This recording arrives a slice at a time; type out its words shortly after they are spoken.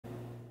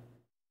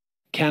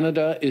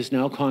Canada is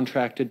now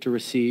contracted to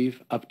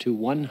receive up to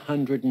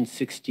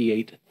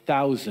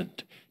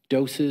 168,000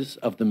 doses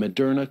of the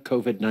Moderna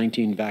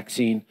COVID-19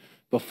 vaccine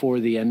before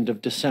the end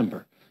of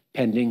December,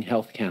 pending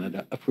Health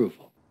Canada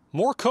approval.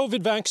 More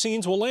COVID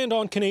vaccines will land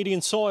on Canadian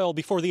soil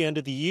before the end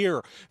of the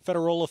year.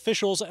 Federal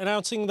officials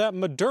announcing that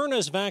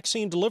Moderna's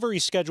vaccine delivery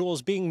schedule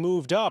is being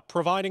moved up,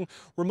 providing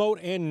remote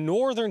and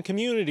northern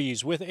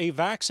communities with a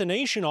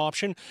vaccination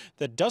option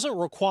that doesn't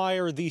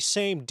require the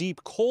same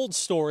deep cold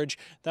storage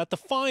that the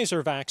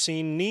Pfizer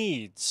vaccine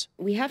needs.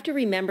 We have to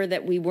remember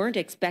that we weren't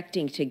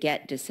expecting to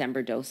get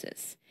December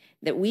doses,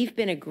 that we've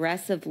been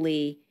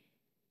aggressively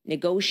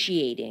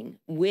negotiating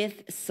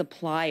with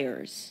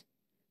suppliers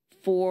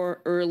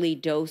for early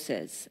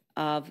doses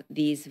of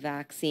these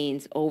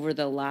vaccines over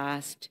the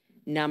last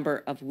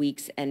number of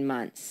weeks and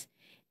months.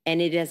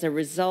 And it is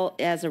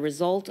as a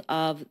result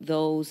of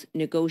those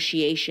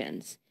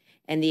negotiations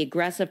and the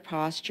aggressive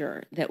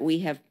posture that we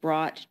have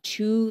brought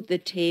to the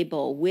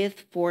table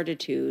with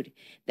fortitude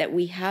that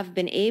we have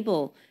been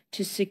able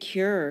to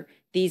secure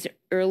these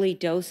early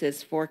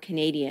doses for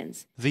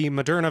Canadians. The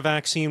Moderna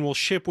vaccine will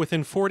ship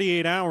within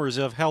 48 hours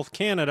of Health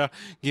Canada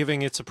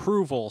giving its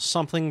approval,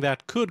 something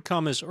that could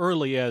come as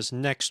early as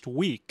next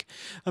week.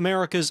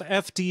 America's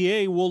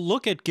FDA will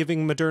look at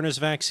giving Moderna's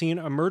vaccine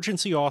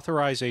emergency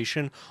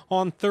authorization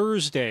on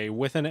Thursday,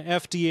 with an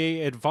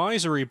FDA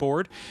advisory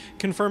board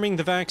confirming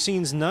the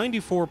vaccine's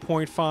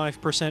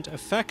 94.5%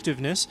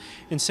 effectiveness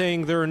and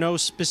saying there are no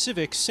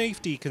specific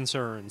safety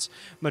concerns.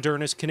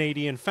 Moderna's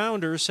Canadian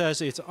founder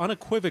says it's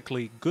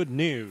unequivocally good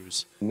news.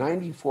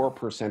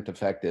 94%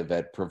 effective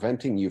at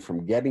preventing you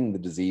from getting the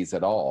disease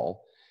at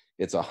all.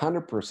 It's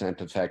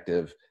 100%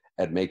 effective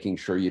at making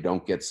sure you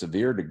don't get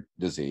severe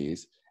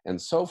disease.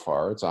 And so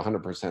far, it's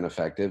 100%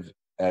 effective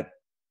at,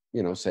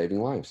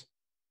 saving lives.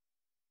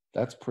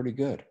 That's pretty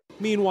good.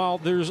 Meanwhile,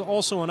 there's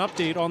also an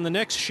update on the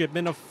next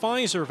shipment of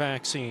Pfizer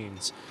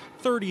vaccines.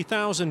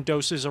 30,000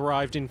 doses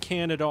arrived in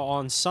Canada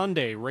on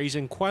Sunday,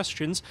 raising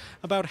questions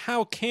about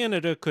how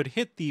Canada could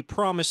hit the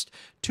promised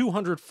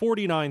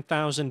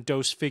 249,000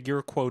 dose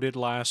figure quoted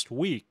last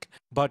week.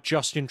 But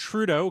Justin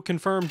Trudeau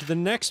confirmed the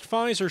next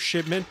Pfizer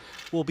shipment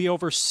will be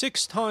over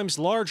 6 times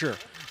larger,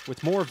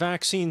 with more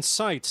vaccine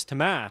sites to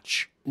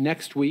match.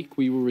 Next week,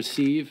 we will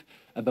receive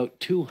about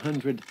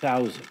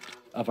 200,000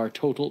 of our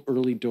total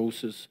early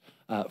doses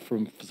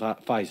from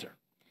Pfizer.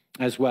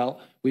 As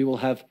well, we will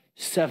have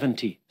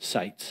 70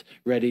 sites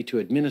ready to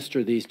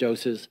administer these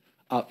doses,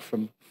 up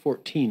from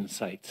 14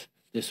 sites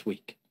this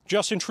week.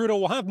 Justin Trudeau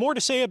will have more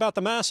to say about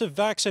the massive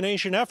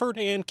vaccination effort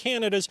and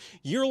Canada's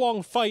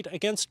year-long fight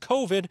against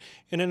COVID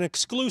in an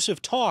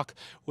exclusive talk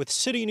with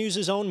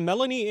CityNews' own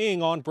Melanie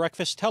Ng on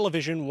Breakfast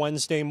Television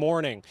Wednesday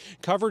morning.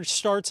 Coverage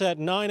starts at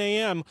 9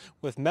 a.m.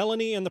 with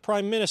Melanie and the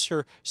Prime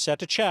Minister set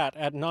to chat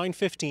at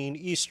 9:15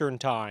 Eastern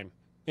Time.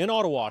 In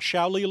Ottawa,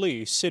 Xiaoli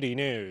Li, City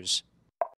News.